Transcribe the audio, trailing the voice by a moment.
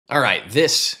All right,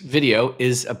 this video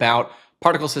is about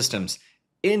particle systems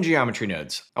in geometry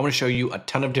nodes. I want to show you a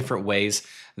ton of different ways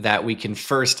that we can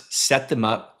first set them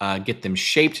up, get them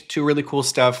shaped to really cool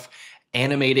stuff,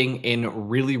 animating in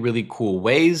really cool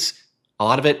ways. A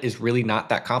lot of it is really not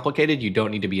that complicated. You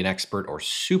don't need to be an expert or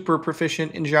super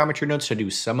proficient in geometry nodes to do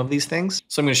some of these things.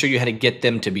 So I'm going to show you how to get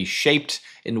them to be shaped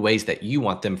in ways that you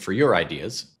want them for your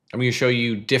ideas. I'm going to show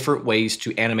you different ways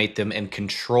to animate them and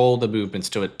control the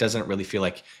movements so it doesn't really feel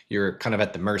like you're kind of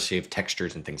at the mercy of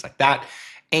textures and things like that.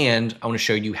 And I want to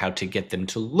show you how to get them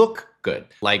to look good,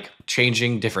 like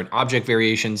changing different object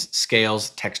variations, scales,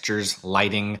 textures,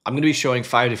 lighting. I'm going to be showing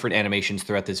 5 different animations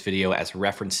throughout this video as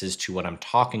references to what I'm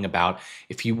talking about.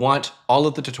 If you want all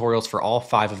of the tutorials for all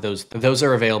 5 of those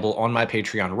are available on my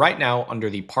Patreon right now under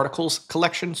the Particles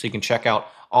collection, so you can check out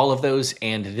all of those,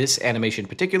 and this animation in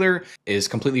particular is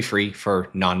completely free for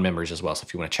non-members as well. So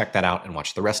if you want to check that out and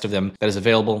watch the rest of them, that is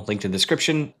available, linked in the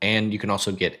description, and you can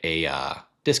also get a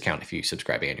discount if you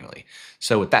subscribe annually.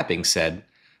 So with that being said,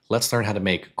 let's learn how to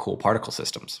make cool particle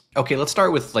systems. Okay, let's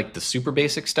start with like the super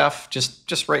basic stuff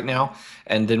just right now,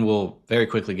 and then we'll very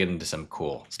quickly get into some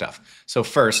cool stuff. So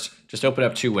first, just open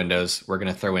up 2 windows. We're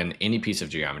going to throw in any piece of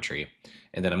geometry,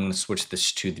 and then I'm going to switch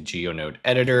this to the GeoNode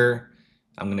editor.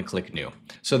 I'm going to click new.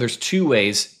 So there's 2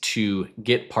 ways to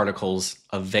get particles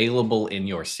available in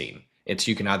your scene.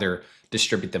 You can either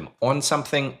distribute them on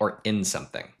something or in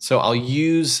something. So I'll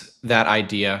use that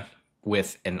idea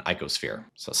with an icosphere.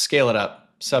 So scale it up,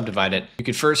 subdivide it. You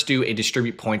could first do a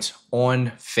distribute points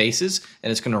on faces,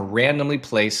 and it's going to randomly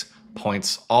place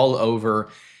points all over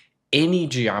any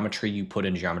geometry you put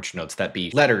in geometry nodes. That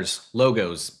be letters,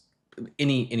 logos,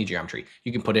 any geometry.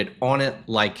 You can put it on it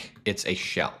like it's a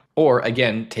shell. Or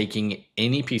again, taking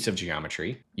any piece of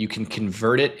geometry, you can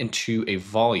convert it into a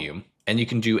volume, and you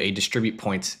can do a distribute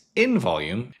points in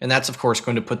volume. And that's of course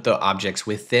going to put the objects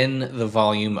within the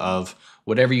volume of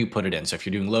whatever you put it in. So if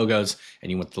you're doing logos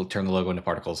and you want to turn the logo into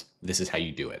particles, this is how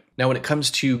you do it. Now, when it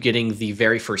comes to getting the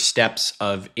very first steps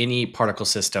of any particle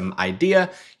system idea,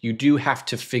 you do have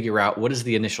to figure out what is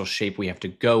the initial shape we have to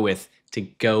go with to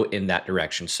go in that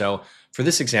direction. So for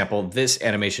this example, this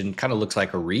animation kind of looks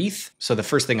like a wreath. So the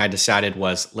first thing I decided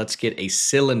was let's get a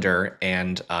cylinder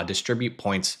and distribute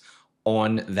points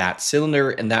on that cylinder,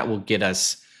 and that will get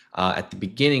us at the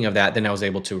beginning of that. Then I was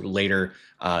able to later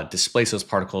displace those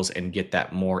particles and get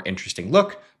that more interesting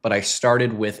look. But I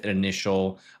started with an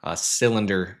initial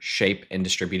cylinder shape and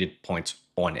distributed points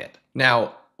on it.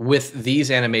 Now, with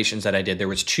these animations that I did, there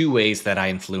was 2 ways that I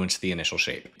influenced the initial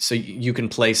shape. So you can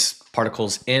place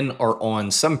particles in or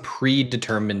on some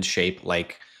predetermined shape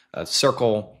like a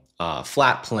circle,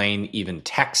 flat plane, even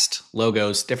text,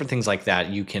 logos, different things like that.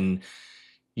 You can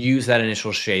use that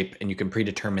initial shape and you can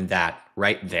predetermine that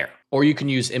right there. Or you can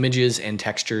use images and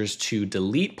textures to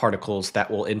delete particles that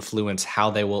will influence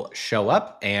how they will show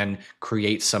up and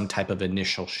create some type of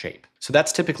initial shape. So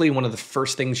that's typically one of the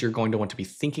first things you're going to want to be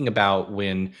thinking about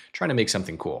when trying to make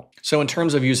something cool. So in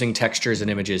terms of using textures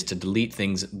and images to delete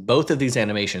things, both of these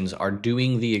animations are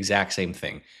doing the exact same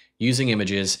thing, using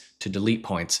images to delete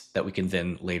points that we can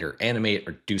then later animate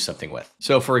or do something with.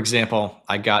 So for example,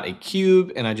 I got a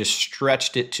cube and I just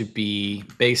stretched it to be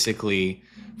basically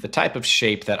the type of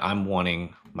shape that I'm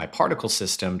wanting my particle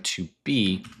system to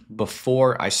be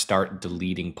before I start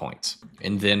deleting points.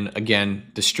 And then again,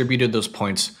 distributed those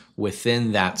points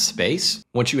within that space.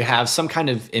 Once you have some kind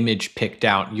of image picked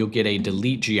out, you'll get a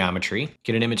delete geometry,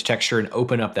 get an image texture and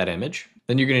open up that image.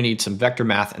 Then you're going to need some vector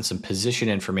math and some position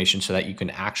information so that you can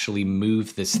actually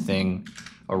move this thing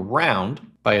around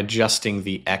by adjusting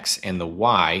the X and the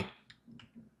Y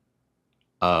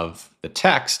of the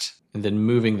text and then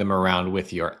moving them around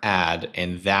with your add.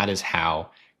 And that is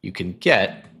how you can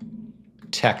get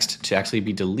text to actually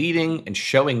be deleting and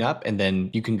showing up. And then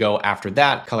you can go after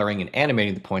that, coloring and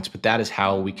animating the points. But that is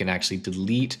how we can actually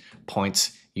delete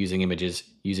points using images,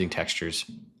 using textures,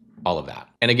 all of that.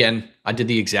 And again, I did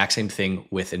the exact same thing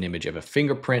with an image of a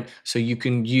fingerprint. So you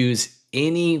can use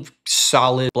any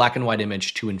solid black and white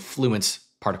image to influence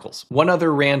particles. One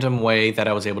other random way that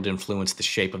I was able to influence the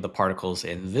shape of the particles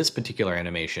in this particular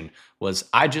animation was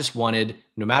I just wanted,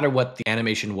 no matter what the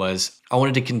animation was, I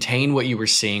wanted to contain what you were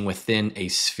seeing within a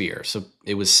sphere. So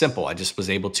it was simple. I just was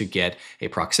able to get a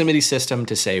proximity system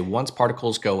to say once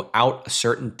particles go out a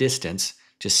certain distance,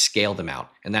 just scale them out.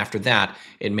 And after that,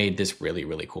 it made this really,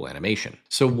 really cool animation.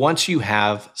 So once you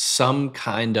have some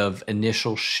kind of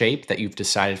initial shape that you've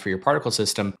decided for your particle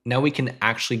system, now we can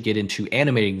actually get into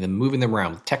animating them, moving them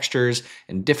around with textures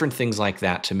and different things like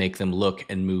that to make them look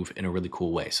and move in a really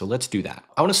cool way. So let's do that.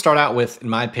 I want to start out with, in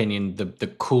my opinion,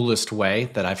 the coolest way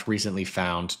that I've recently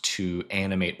found to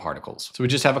animate particles. So we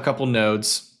just have a couple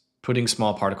nodes putting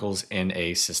small particles in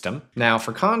a system. Now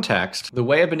for context, the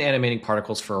way I've been animating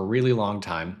particles for a really long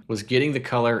time was getting the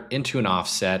color into an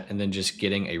offset and then just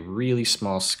getting a really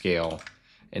small scale.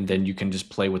 And then you can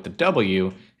just play with the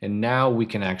W, and now we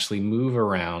can actually move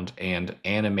around and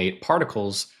animate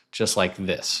particles just like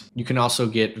this. You can also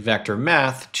get vector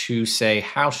math to say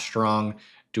how strong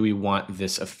do we want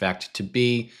this effect to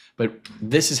be, but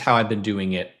this is how I've been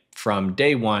doing it from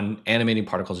day one, animating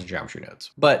particles in geometry nodes.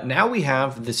 But now we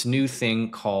have this new thing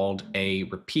called a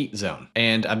repeat zone.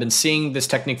 And I've been seeing this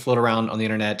technique float around on the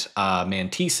internet.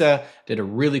 Mantisa did a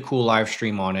really cool live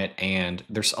stream on it, and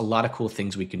there's a lot of cool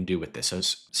things we can do with this.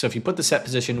 So if you put the set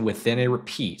position within a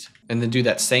repeat and then do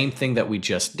that same thing that we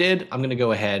just did, I'm gonna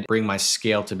go ahead, bring my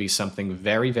scale to be something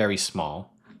very, very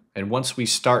small. And once we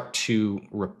start to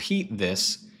repeat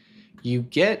this, you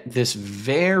get this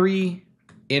very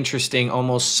interesting,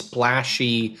 almost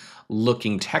splashy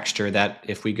looking texture that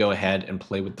if we go ahead and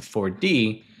play with the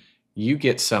 4D, you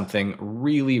get something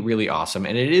really, really awesome.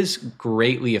 And it is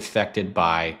greatly affected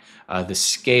by the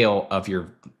scale of your,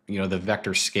 the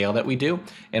vector scale that we do.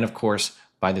 And of course,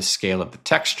 by the scale of the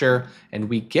texture, and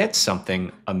we get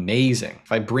something amazing.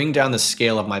 If I bring down the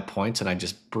scale of my points and I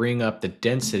just bring up the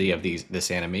density of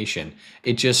this animation,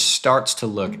 it just starts to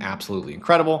look absolutely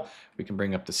incredible. We can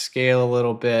bring up the scale a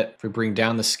little bit. If we bring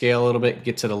down the scale a little bit,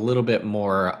 gets it a little bit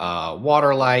more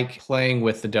water-like, playing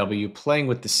with the W, playing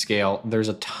with the scale. There's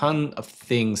a ton of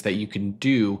things that you can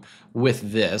do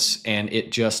with this, and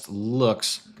it just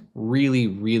looks really,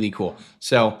 really cool.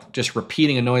 So just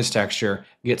repeating a noise texture,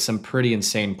 get some pretty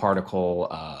insane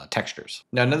particle textures.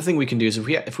 Now, another thing we can do is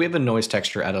if we have a noise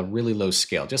texture at a really low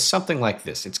scale, just something like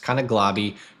this, it's kind of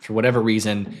globby for whatever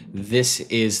reason, this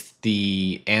is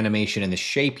the animation and the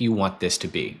shape you want this to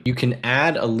be. You can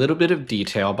add a little bit of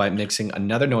detail by mixing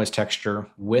another noise texture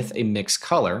with a mixed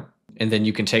color. And then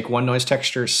you can take one noise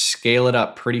texture, scale it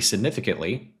up pretty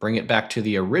significantly, bring it back to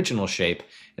the original shape.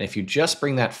 And if you just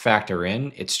bring that factor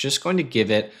in, it's just going to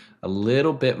give it a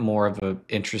little bit more of an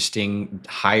interesting,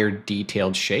 higher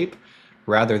detailed shape.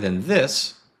 Rather than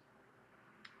this,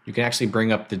 you can actually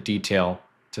bring up the detail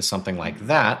to something like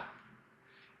that.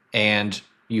 And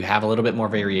you have a little bit more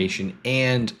variation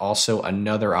and also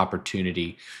another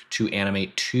opportunity to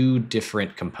animate two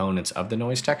different components of the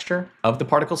noise texture of the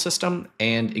particle system.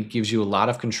 And it gives you a lot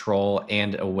of control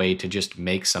and a way to just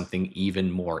make something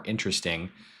even more interesting,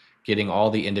 getting all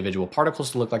the individual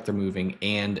particles to look like they're moving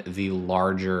and the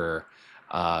larger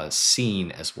scene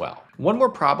as well. One more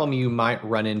problem you might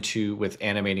run into with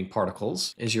animating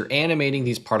particles is you're animating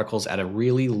these particles at a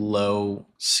really low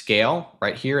scale.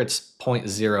 Right here, it's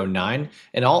 0.09,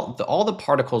 and all the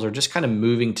particles are just kind of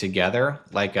moving together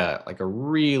like a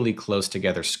really close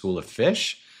together school of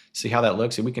fish. See how that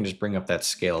looks? And we can just bring up that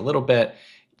scale a little bit.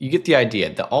 You get the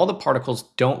idea that all the particles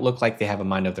don't look like they have a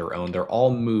mind of their own. They're all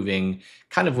moving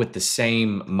kind of with the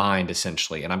same mind,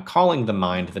 essentially. And I'm calling the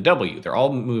mind the W. They're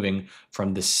all moving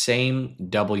from the same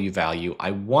W value. I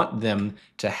want them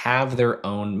to have their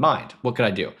own mind. What could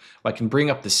I do? Well, I can bring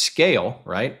up the scale,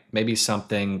 right? Maybe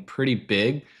something pretty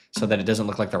big so that it doesn't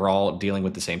look like they're all dealing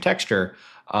with the same texture.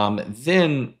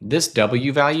 Then this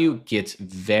W value gets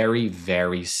very,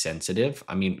 very sensitive.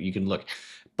 I mean, you can look.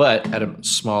 But at a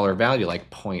smaller value like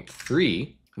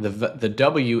 0.3, the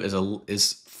W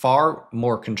is far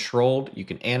more controlled. You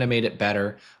can animate it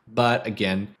better. But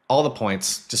again, all the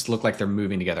points just look like they're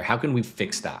moving together. How can we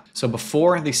fix that? So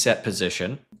before the set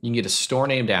position, you can get a store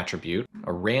named attribute,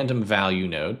 a random value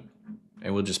node,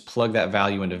 and we'll just plug that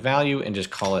value into value and just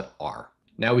call it R.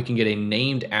 Now we can get a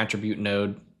named attribute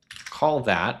node, call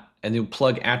that, and then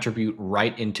plug attribute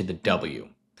right into the W.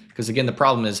 Because again, the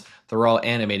problem is they're all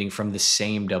animating from the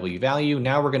same W value.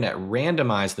 Now we're going to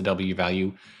randomize the W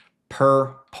value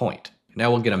per point.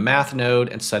 Now we'll get a math node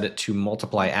and set it to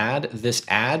multiply add. This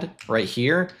add right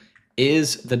here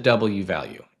is the W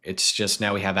value. It's just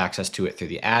now we have access to it through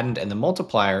the addend, and the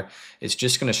multiplier is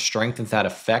just going to strengthen that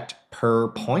effect per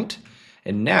point.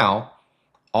 And now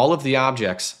all of the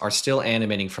objects are still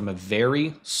animating from a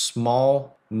very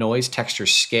small noise, texture,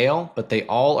 scale, but they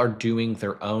all are doing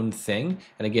their own thing.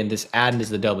 And again, this add is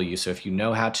the W. So if you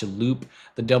know how to loop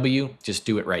the W, just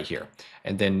do it right here.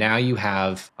 And then now you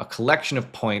have a collection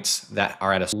of points that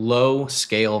are at a low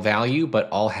scale value, but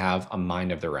all have a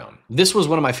mind of their own. This was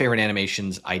one of my favorite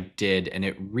animations I did, and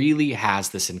it really has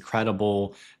this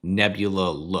incredible nebula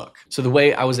look. So the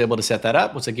way I was able to set that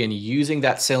up was, again, using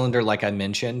that cylinder like I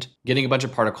mentioned, getting a bunch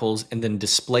of particles and then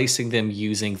displacing them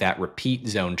using that repeat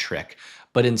zone trick.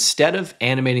 But instead of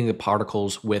animating the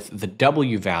particles with the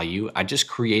W value, I just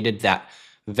created that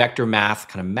vector math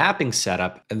kind of mapping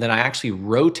setup, and then I actually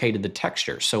rotated the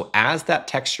texture. So as that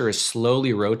texture is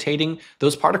slowly rotating,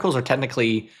 those particles are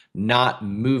technically not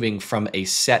moving from a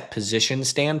set position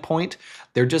standpoint.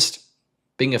 They're just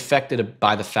being affected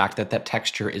by the fact that that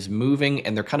texture is moving,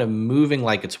 and they're kind of moving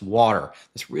like it's water.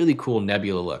 This really cool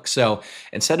nebula look. So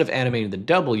instead of animating the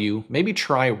W, maybe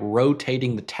try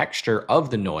rotating the texture of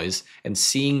the noise and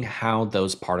seeing how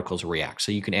those particles react.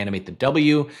 So you can animate the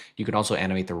W, you can also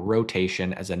animate the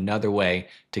rotation as another way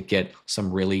to get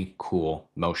some really cool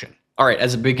motion. All right,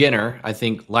 as a beginner, I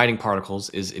think lighting particles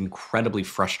is incredibly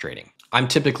frustrating. I'm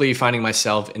typically finding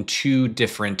myself in two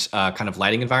different kind of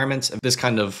lighting environments, this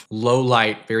kind of low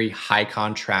light, very high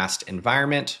contrast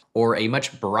environment, or a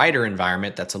much brighter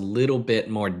environment that's a little bit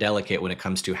more delicate when it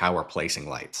comes to how we're placing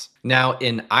lights. Now,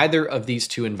 in either of these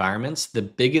two environments, the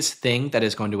biggest thing that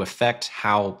is going to affect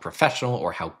how professional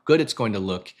or how good it's going to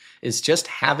look is just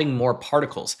having more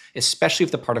particles, especially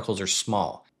if the particles are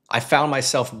small. I found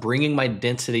myself bringing my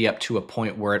density up to a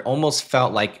point where it almost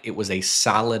felt like it was a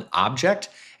solid object.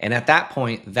 And at that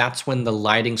point, that's when the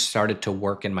lighting started to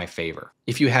work in my favor.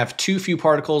 If you have too few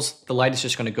particles, the light is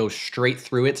just going to go straight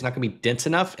through it. It's not going to be dense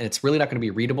enough, and it's really not going to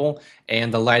be readable,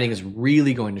 and the lighting is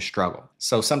really going to struggle.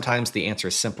 So sometimes the answer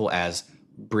is simple as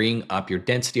bring up your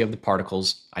density of the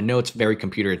particles. I know it's very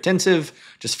computer intensive.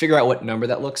 Just figure out what number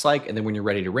that looks like, and then when you're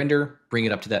ready to render, bring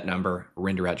it up to that number,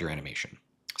 render out your animation.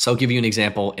 So I'll give you an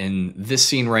example. In this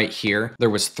scene right here,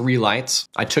 there was 3 lights.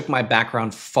 I took my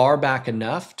background far back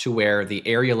enough to where the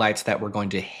area lights that were going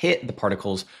to hit the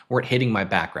particles weren't hitting my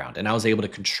background, and I was able to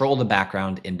control the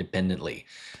background independently.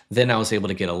 Then I was able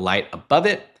to get a light above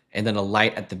it, and then a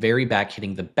light at the very back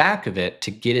hitting the back of it to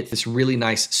get it this really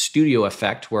nice studio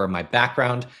effect where my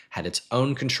background had its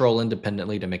own control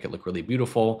independently to make it look really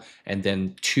beautiful, and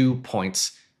then 2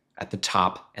 points at the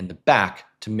top and the back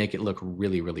to make it look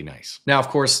really, really nice. Now, of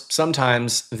course,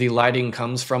 sometimes the lighting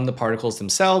comes from the particles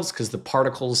themselves because the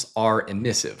particles are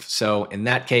emissive. So in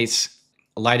that case,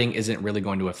 lighting isn't really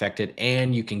going to affect it,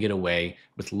 and you can get away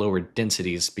with lower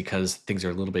densities because things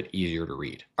are a little bit easier to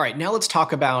read. All right, now let's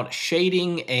talk about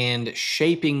shading and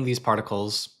shaping these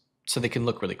particles so they can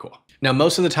look really cool. Now,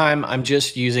 most of the time, I'm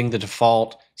just using the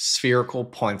default spherical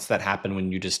points that happen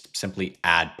when you just simply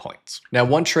add points. Now,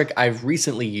 one trick I've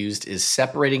recently used is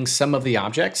separating some of the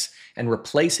objects and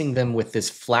replacing them with this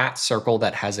flat circle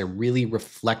that has a really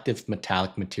reflective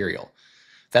metallic material.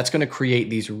 That's going to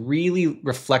create these really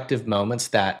reflective moments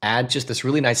that add just this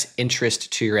really nice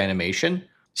interest to your animation.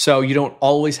 So you don't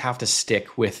always have to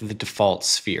stick with the default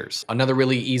spheres. Another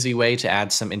really easy way to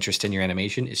add some interest in your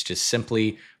animation is just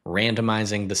simply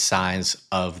randomizing the size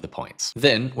of the points.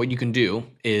 Then what you can do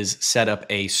is set up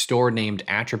a store named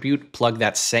attribute, plug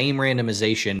that same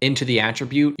randomization into the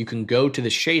attribute. You can go to the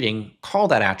shading, call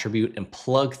that attribute, and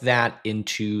plug that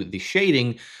into the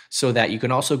shading so that you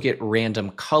can also get random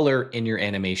color in your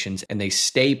animations and they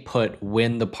stay put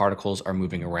when the particles are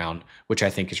moving around, which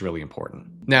I think is really important.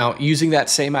 Now, using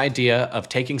that same idea of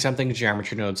taking something to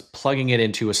geometry nodes, plugging it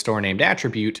into a store named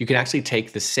attribute, you can actually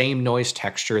take the same noise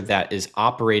texture that is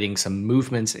operating some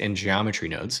movements in geometry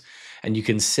nodes, and you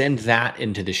can send that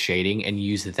into the shading and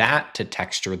use that to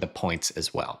texture the points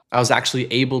as well. I was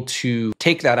actually able to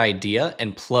take that idea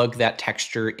and plug that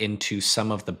texture into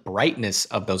some of the brightness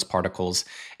of those particles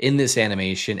in this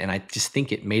animation, and I just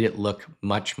think it made it look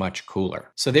much, much cooler.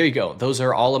 So there you go. Those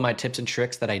are all of my tips and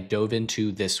tricks that I dove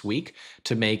into this week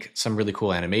to make some really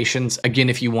cool animations. Again,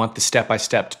 if you want the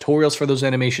step-by-step tutorials for those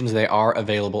animations, they are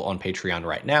available on Patreon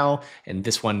right now, and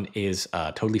this one is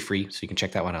totally free, so you can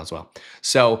check that one out as well.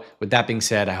 So with that being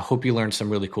said, I hope you learned some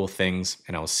really cool things,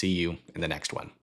 and I will see you in the next one.